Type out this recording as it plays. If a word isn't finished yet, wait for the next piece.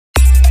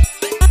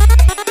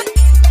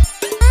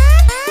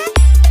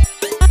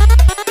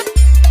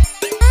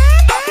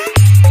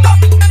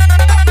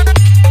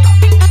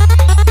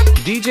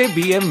DJ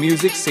BM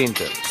music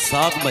centre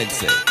 7 मई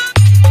से।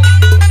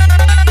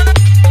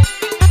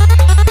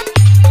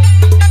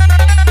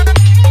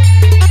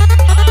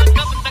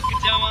 कब तक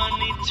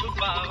जवानी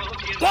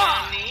छुपाओगे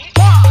रानी,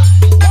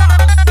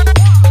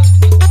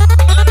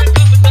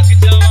 कब तक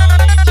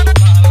जवानी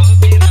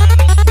छुपाओगे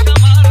रानी,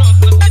 कमारों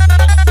को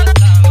कितना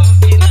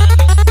सताओगे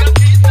रानी,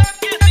 कभी तो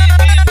किसी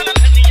की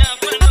दुल्हनिया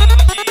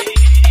बनोगी।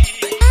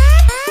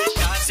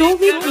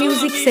 सोविक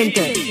म्यूजिक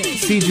सेंटर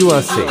सीजुआ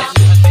से।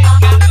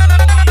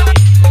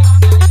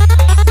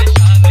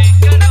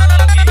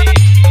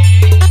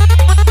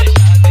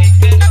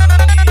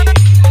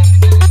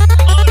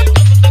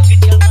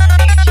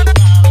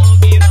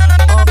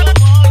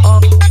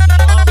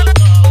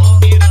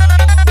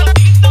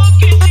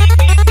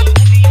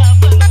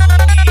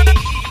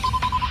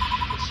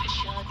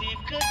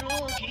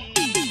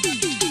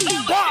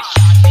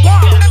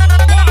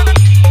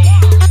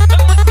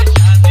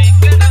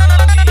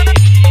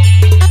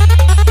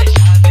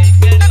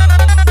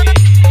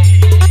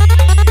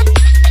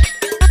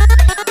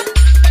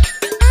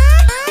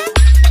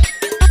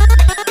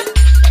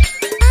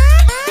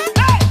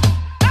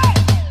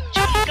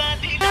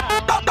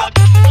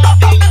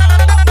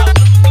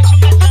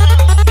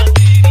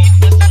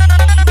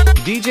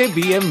 DJ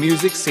BM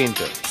म्यूजिक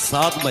सेंटर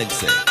 7 मई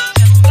से।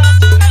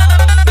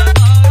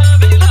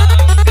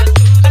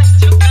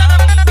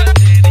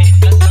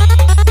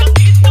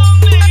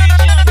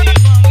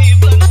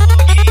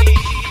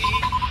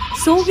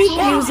 सोविक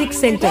म्यूजिक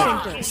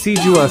सेंटर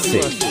सीजुआ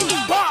से।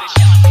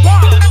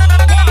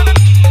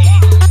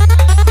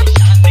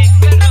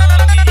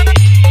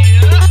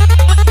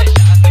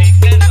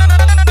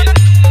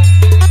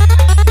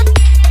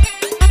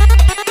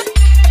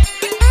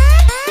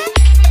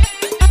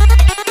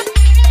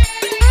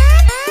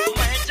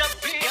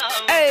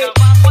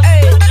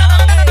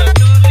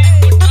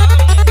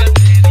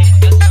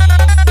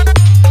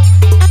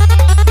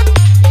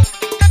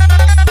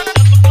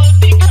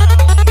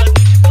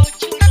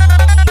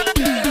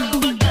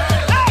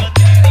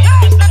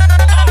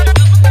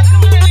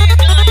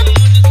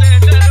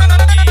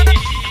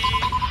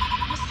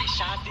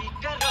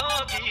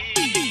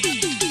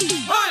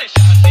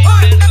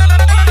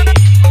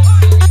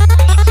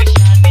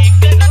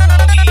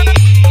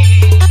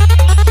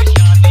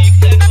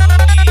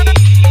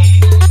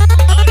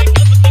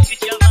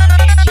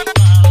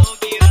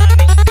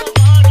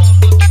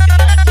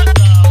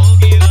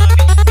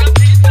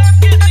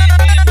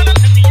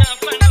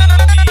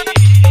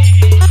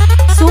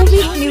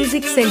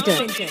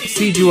 सेंटर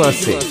सीजुआ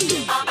से।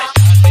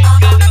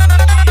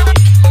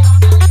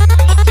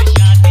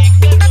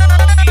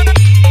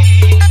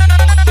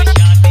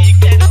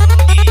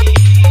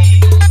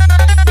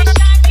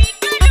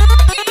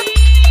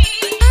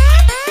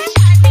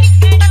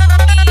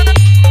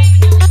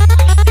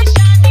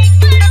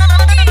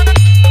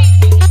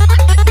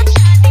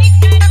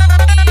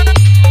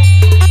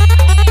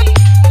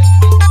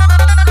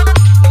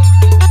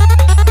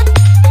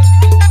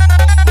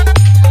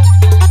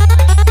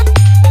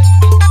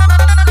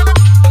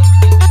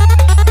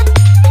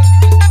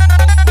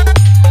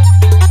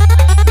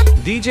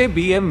 DJ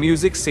BM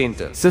Music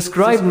Center.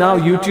 Subscribe now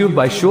YouTube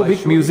by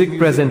Shobik Music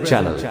Present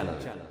channel.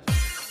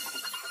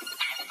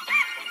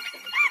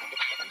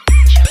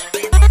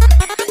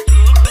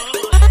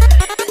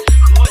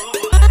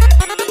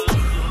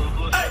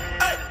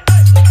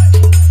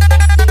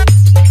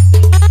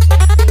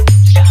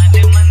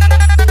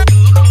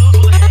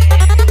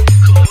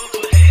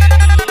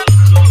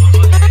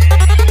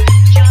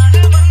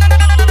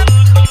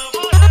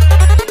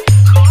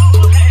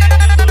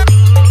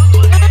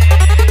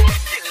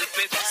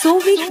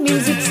 Sovik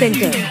music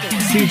centre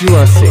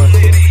Sijua से।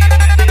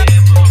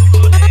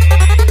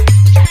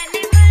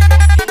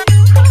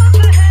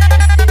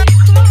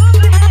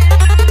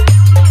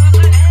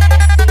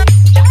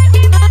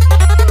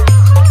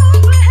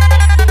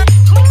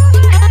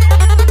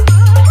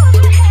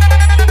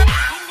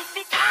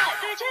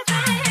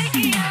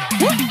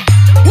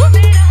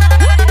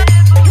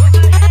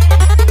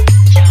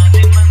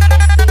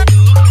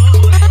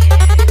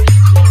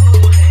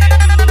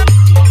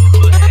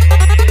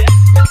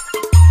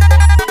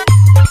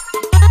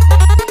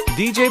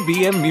 DJ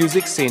BM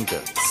Music Center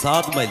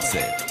 7 मई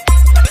से।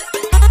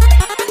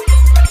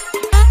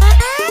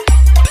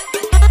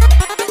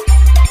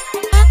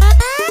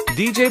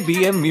 DJ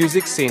BM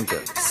Music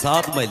Center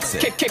 7 मई से।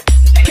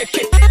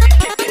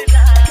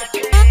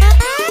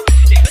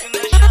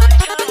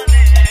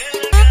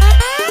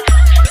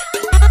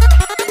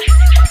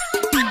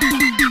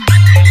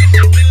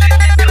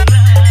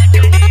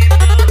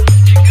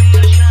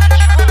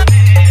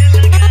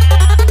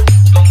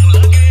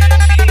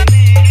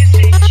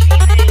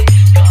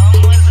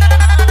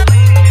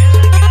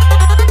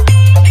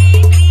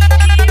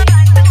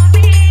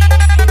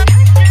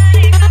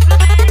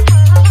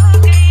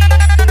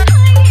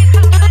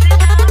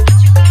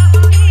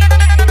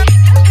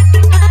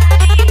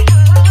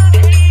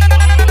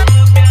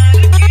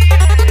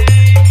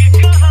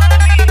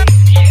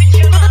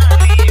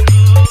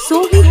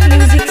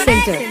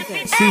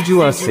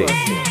 सीजुआ से।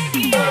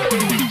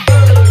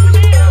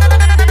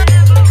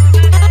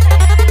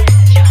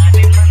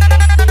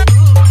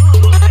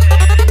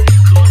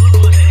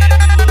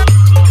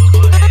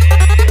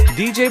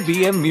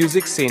 BM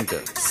Music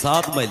Center.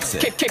 7 मील से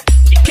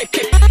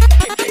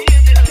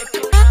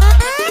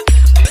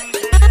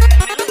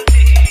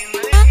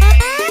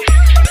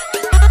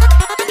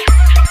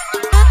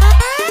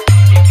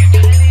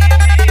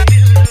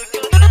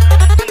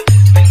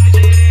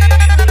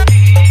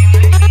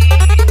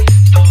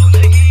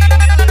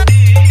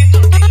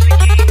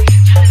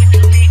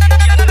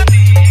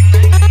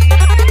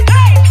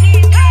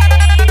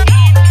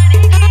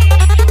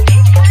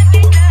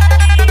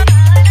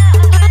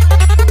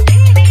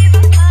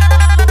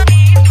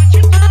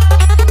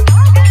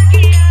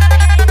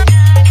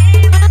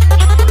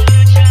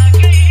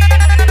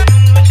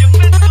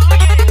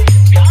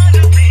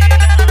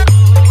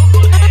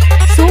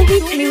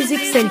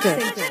Center.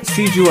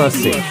 Sijua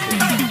se.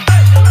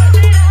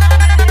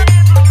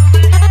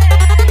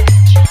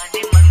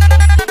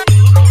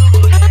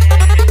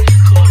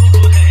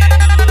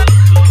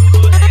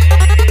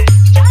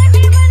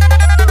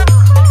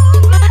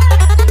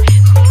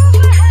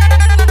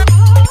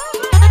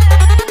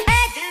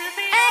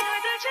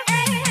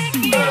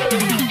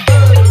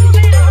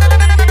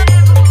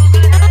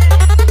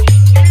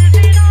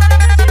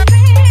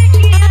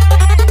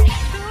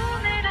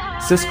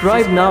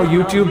 Subscribe now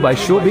YouTube by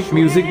Shobik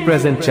Music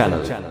Present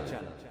channel.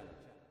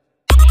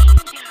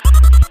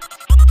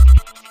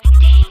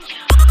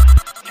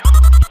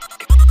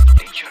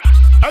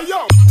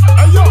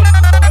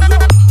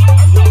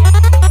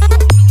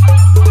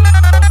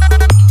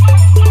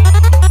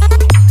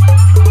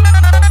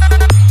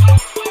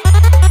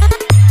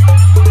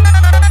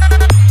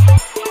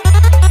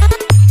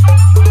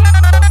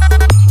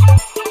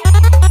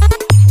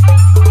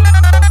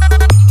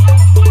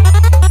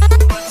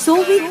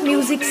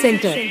 Music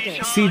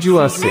Center.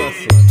 Sijua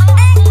se.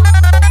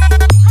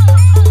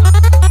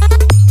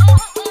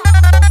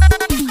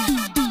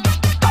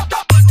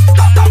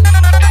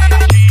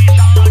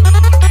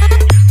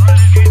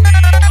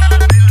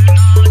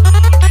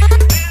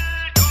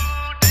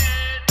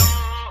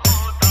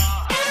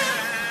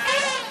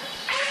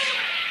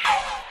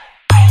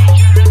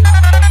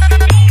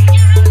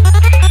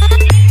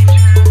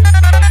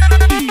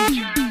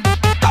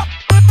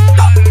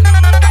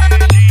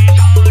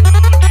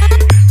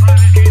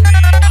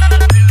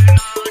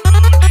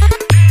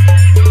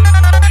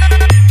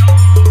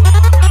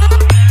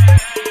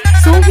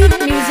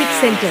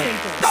 Center.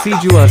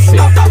 Sijua se.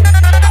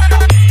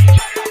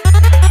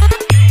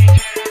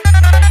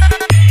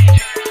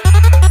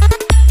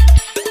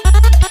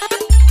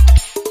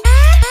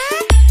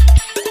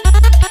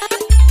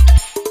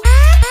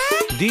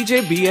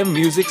 DJ BM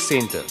Music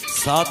Center.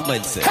 7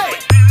 मील से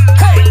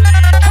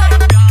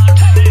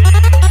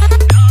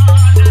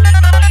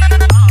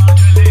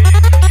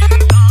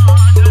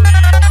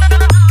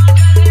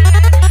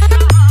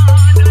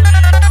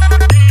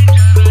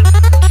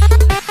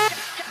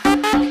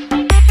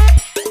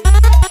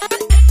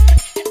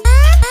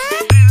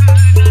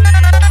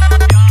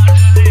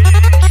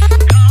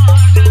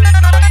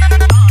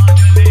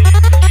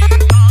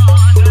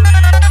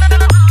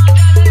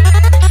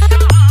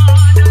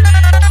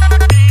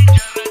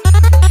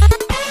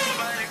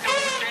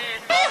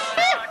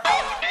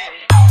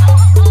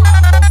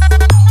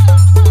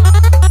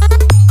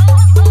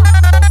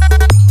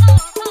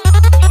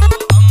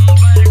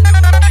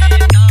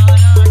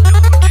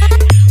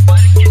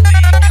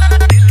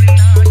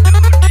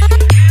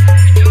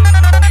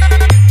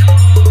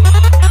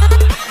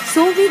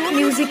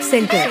Music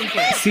Center.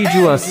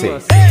 Sijua se.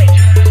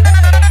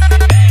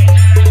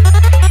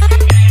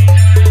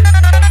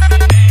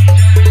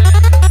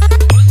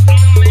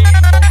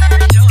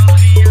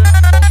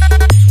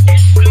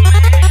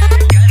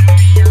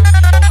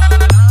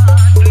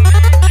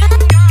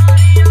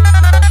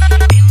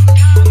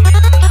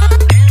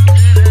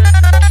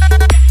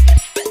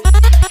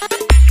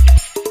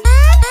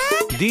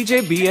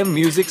 DJ BM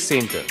Music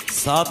Center.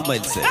 7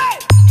 मील से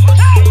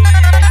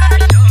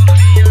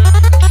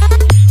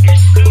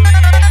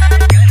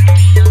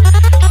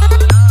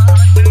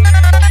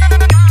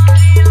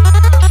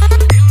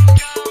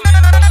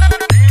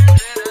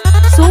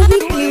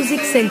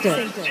Music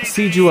Center.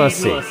 Sijua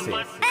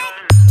se.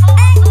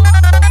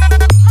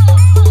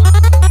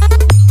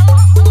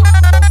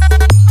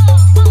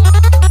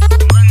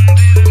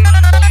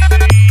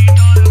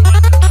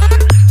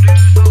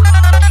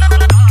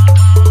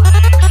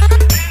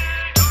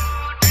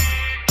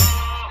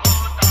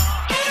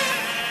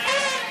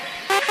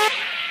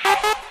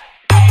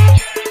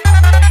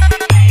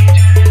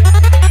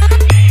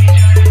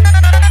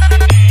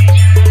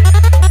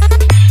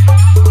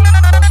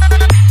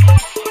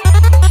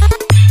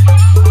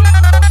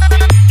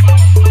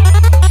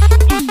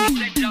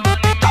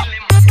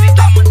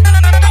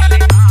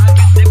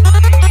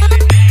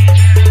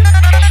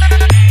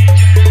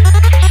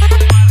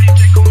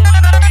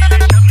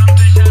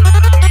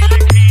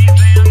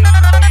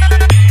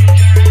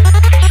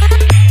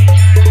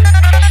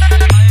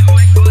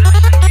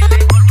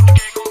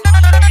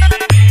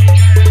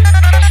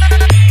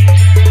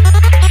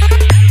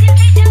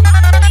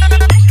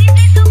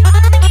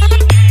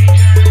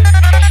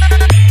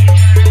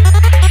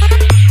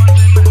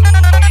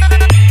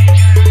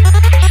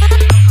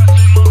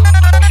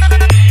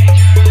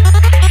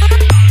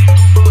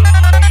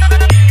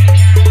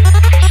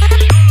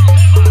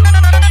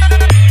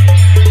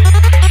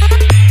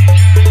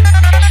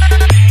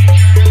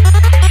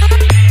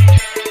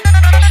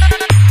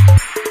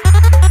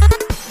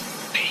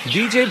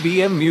 DJ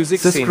BM Music.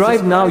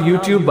 Subscribe now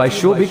YouTube by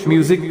Shobik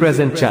Music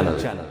Present channel.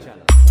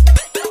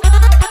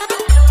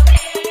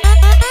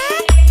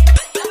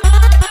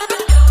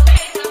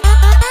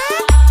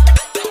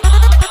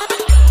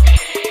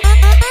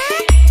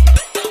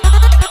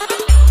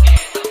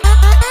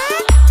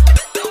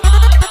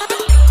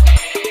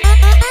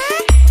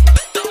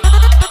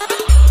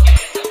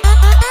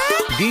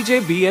 DJ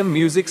BM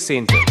Music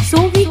Center.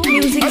 Soviet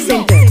Music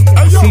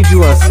Center.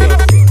 Sijua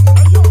se.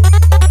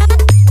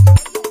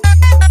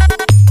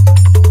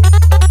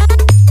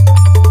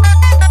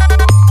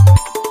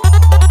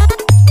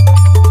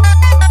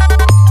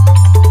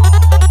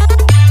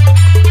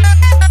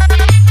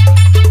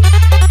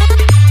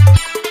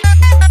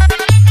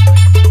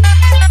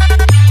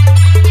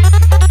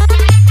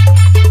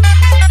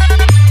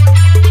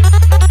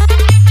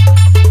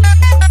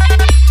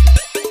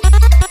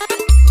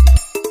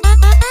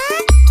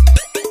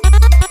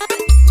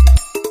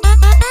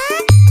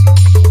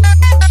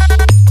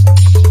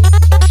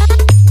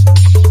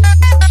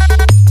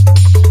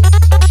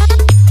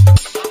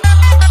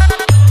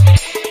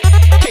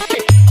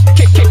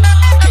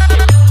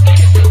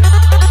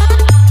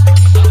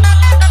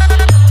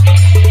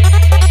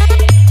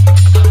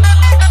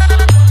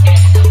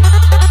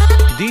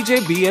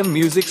 DJ BM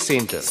Music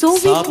Center.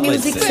 Soviet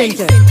Music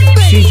Center.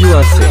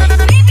 Sijua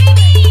se.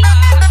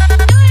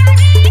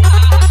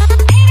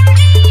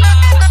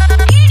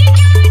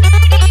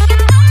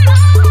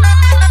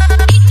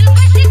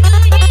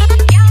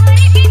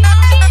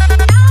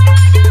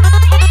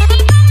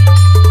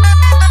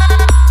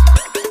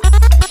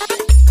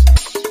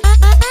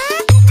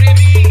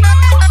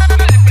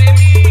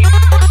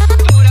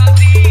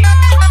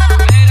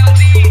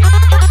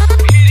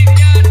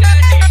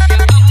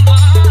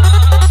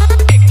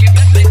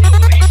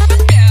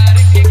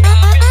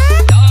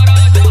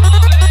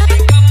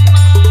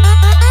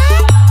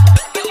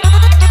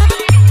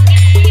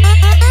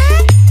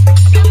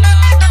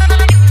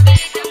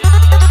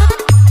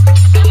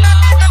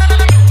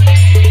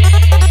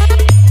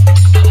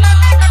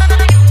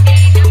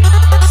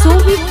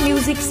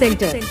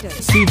 Center.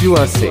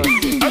 Sijua se.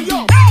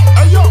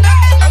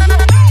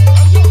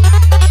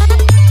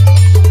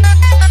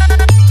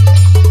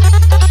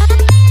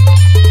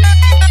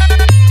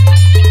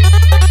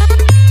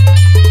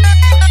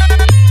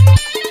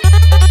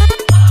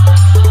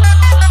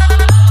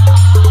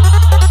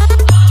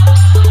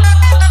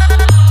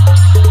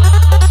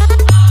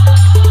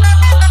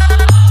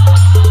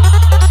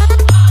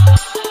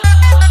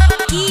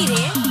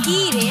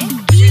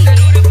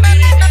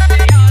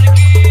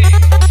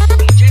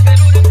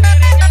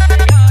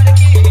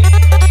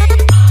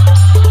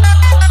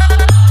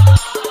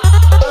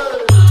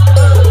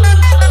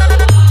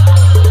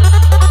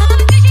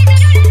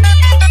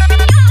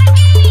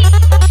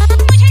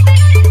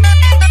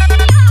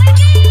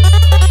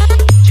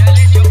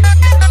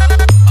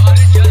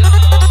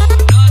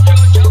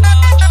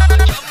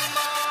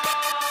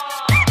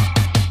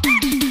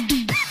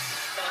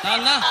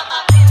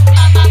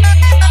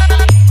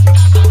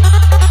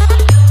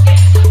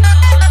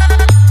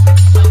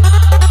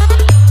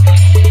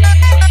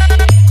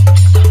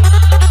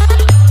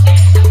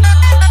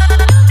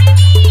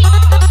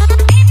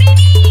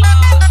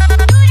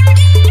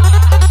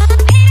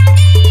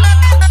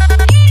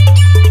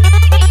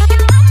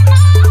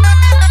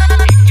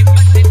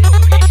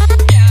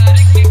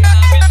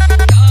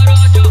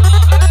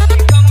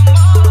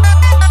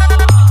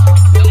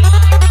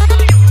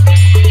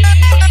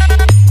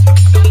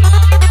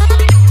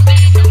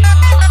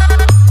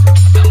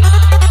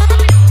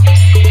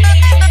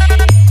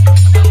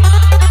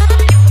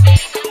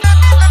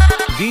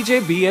 DJ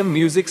BM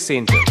Music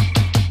Center.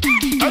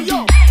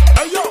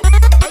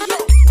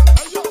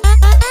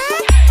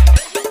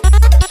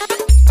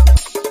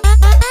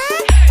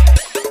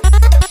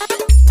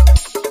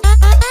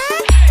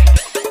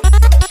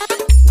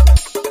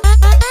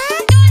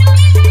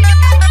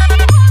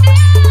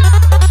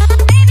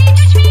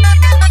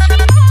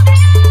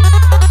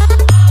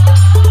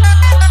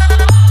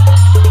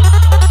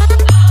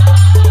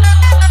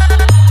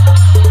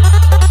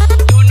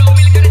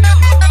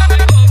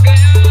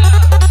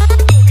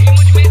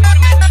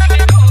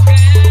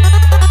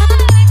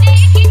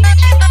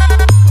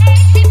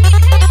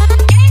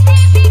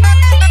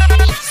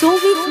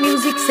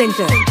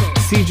 Center.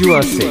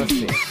 Sijua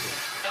se.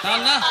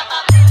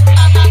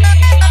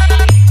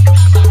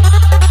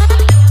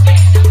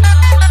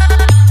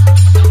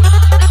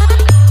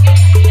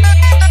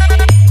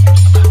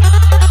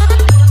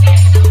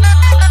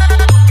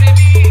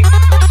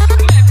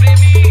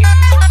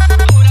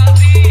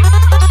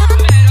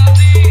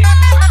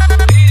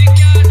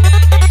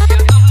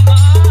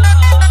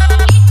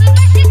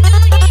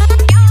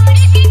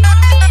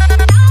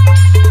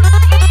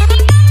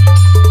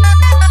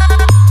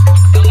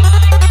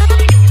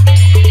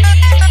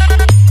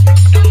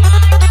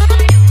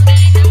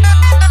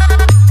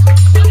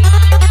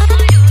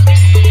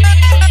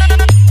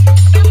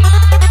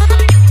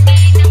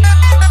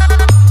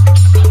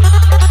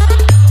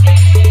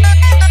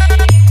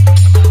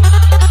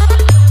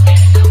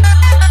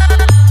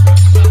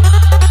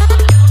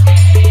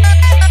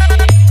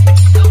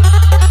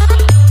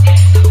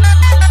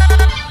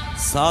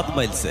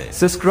 माइल से।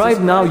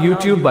 Subscribe now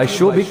YouTube by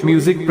Shobik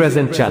Music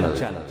Present channel.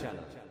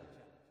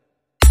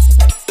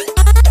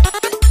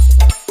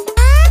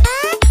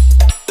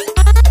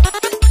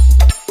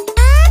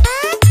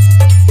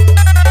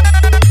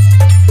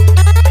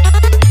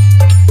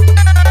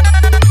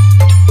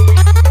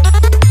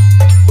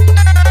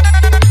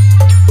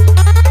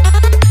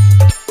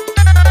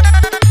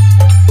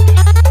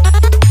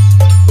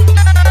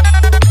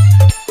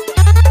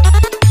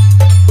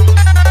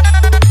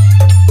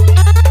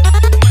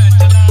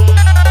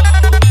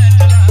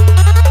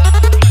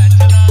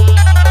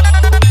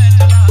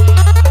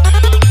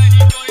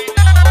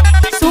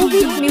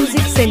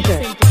 Music Center.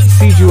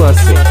 Sijua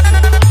se.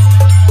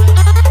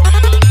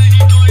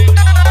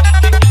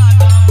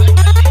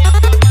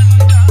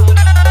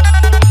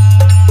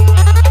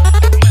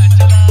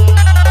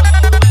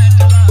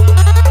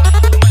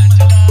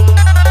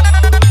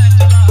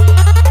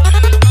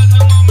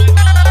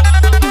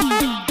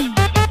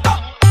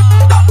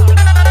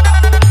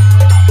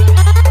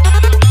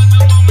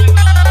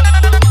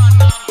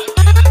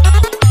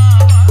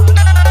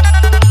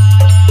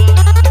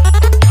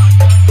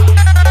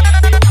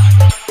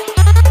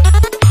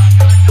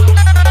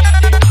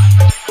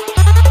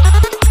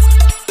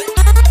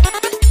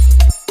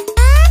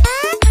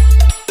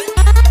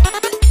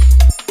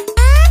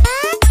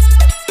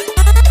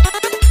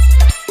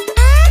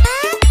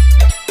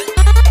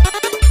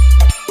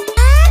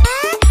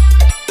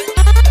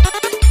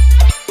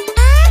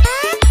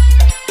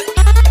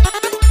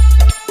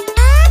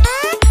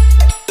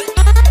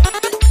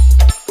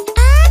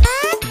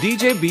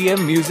 DJ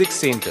BM Music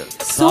Center.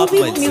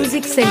 Shobik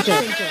Music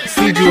Center.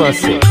 Sijua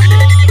se.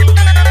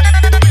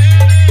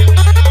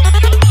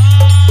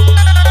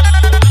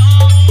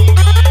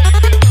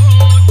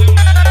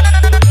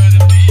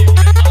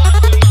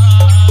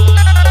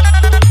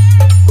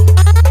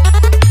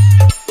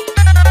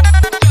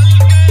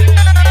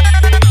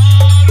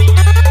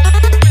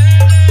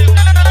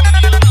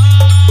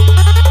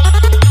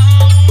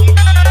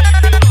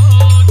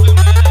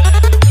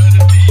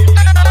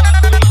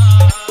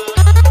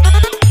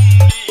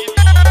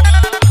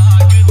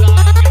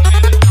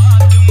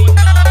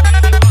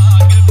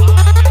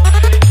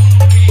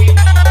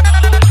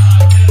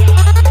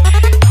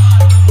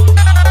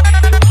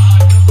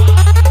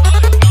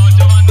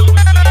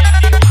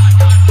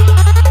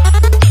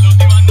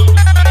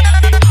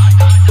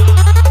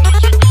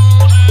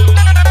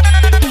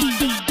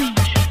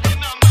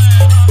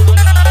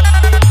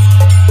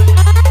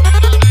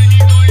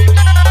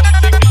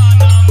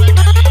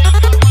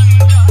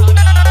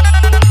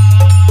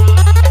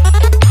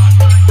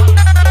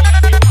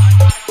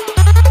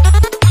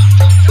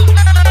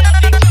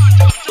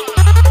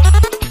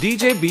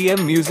 DJ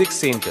BM Music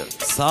Center.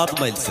 7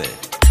 माइल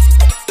से।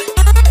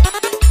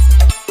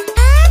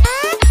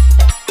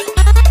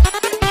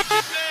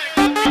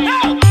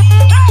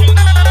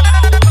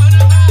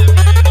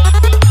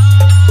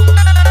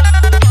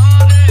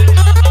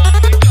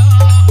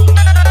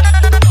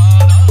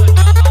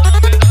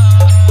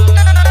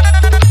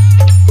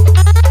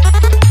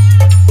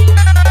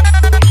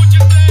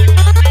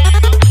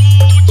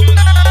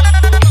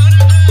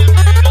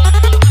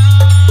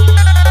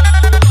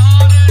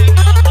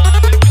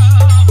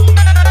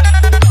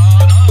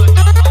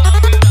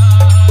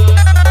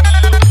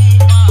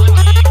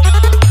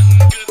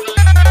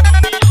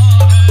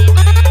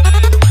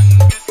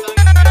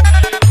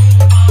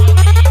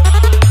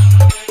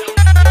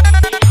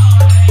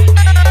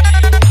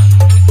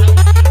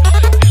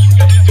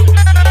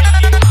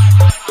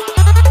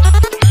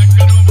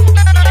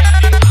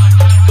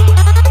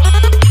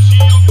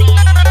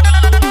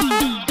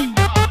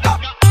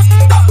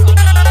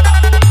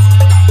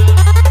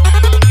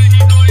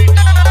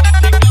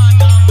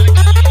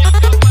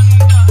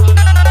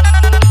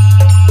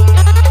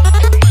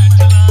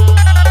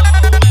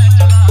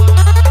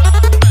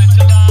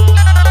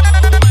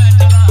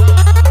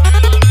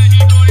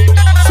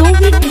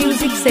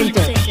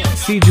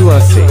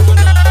 Sijua se.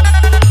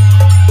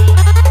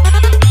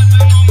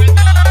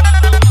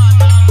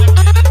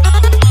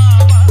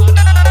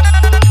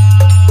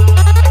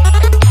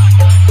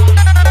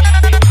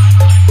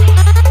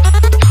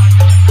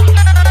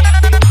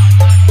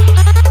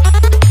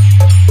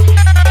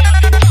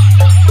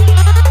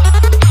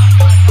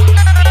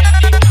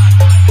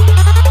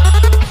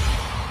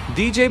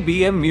 DJ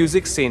BM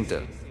Music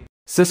Center.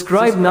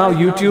 Subscribe now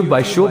YouTube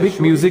by Shobik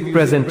Music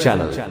Present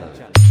channel.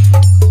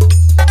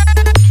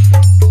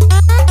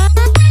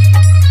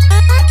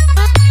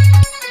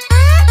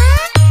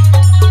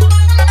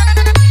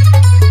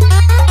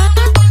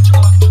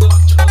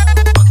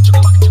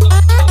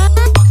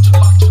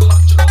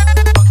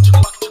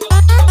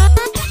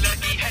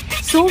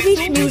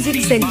 Shobik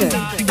Music Center.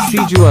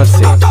 Sijua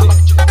se.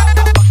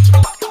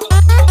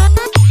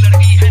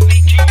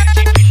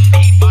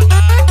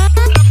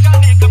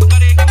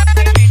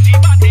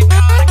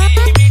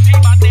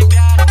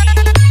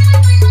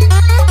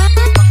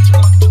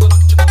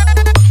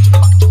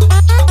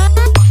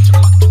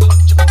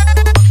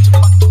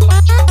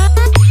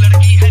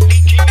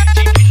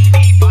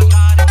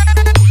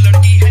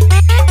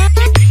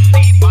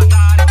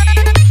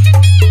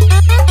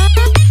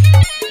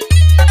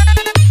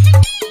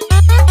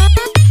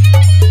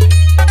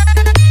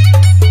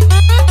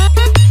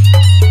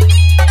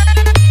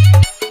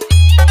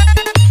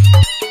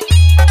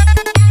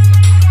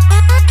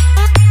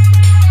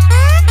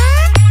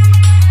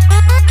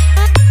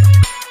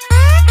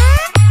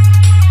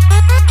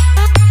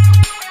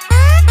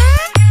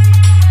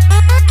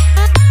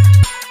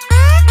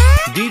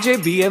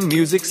 BM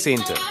Music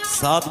Center.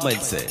 7 मील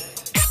से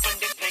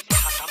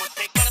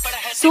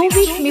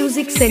Sovic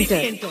Music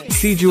Center.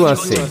 Sijua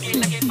se.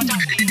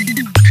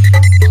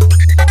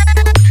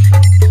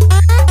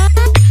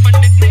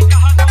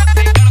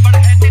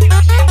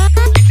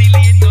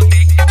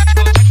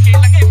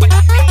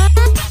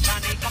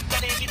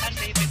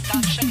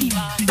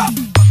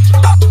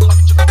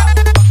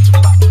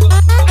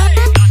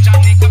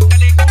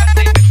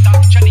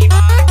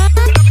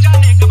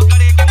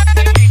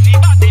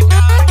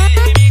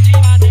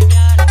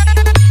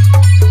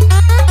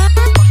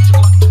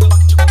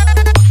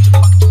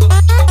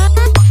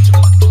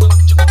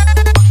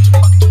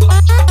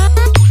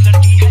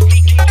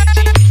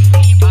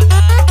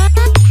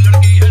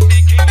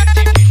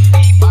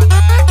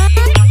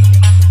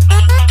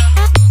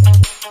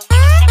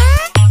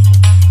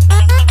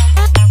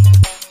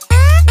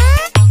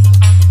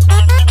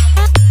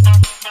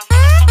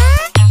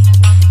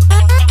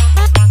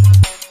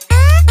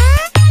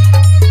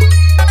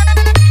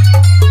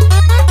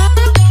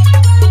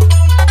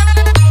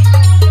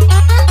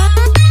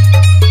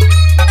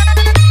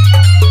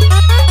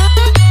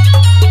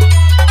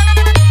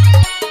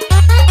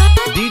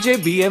 DJ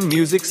BM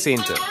Music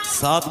Center.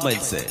 7 मील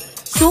से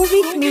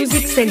Sovic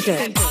Music Center.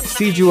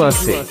 Sijua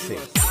se.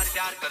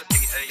 प्यार करती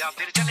है या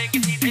फिर चलेगी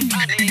सीधे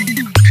थाने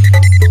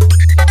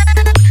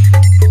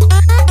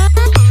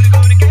घूर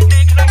घूर के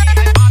देख रही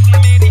है बात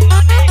न मेरी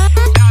माने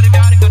प्यार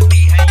प्यार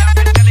करती है या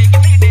फिर चलेगी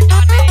सीधे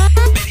थाने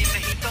मेरी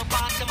नहीं तो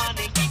बात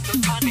मानेगी तो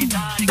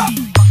थानेदार की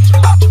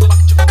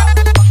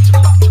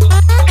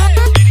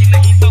मेरी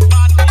नहीं तो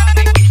बात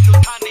मानेगी तो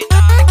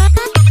थानेदार की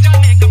सब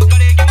जाने कब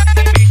करेगी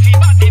मुझसे मीठी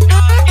बातें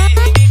प्यार की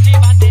मीठी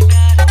बातें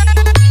प्यार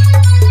की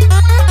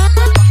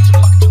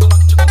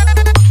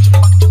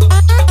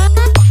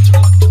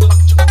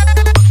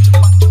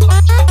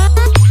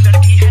तू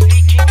लड़की है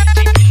तीखी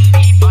मिर्ची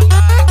भिंडी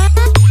बना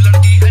तू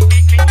लड़की है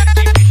तीखी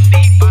मिर्ची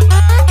भिंडी बना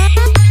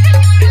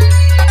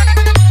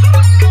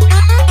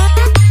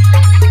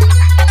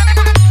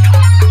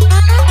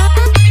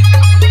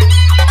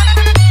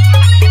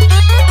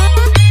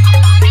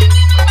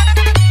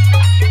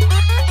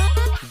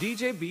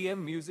DJ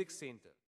BM Music Center.